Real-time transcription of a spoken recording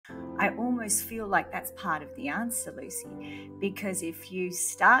I almost feel like that's part of the answer, Lucy, because if you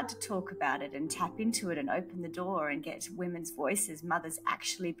start to talk about it and tap into it and open the door and get women's voices, mothers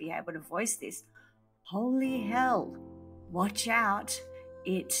actually be able to voice this, holy hell, watch out,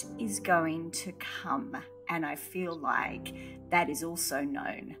 it is going to come. And I feel like that is also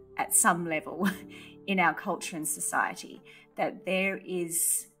known at some level in our culture and society, that there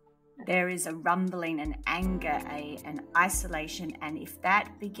is a rumbling, an anger, an isolation, and if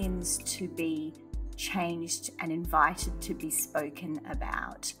that begins to be changed and invited to be spoken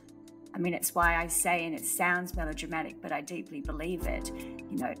about, I mean, it's why I say, and it sounds melodramatic, but I deeply believe it,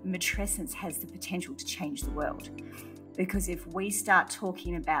 matrescence has the potential to change the world. Because if we start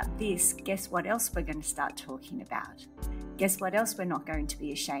talking about this, guess what else we're going to start talking about? Guess what else we're not going to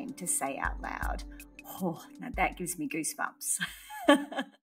be ashamed to say out loud? Oh, now that gives me goosebumps.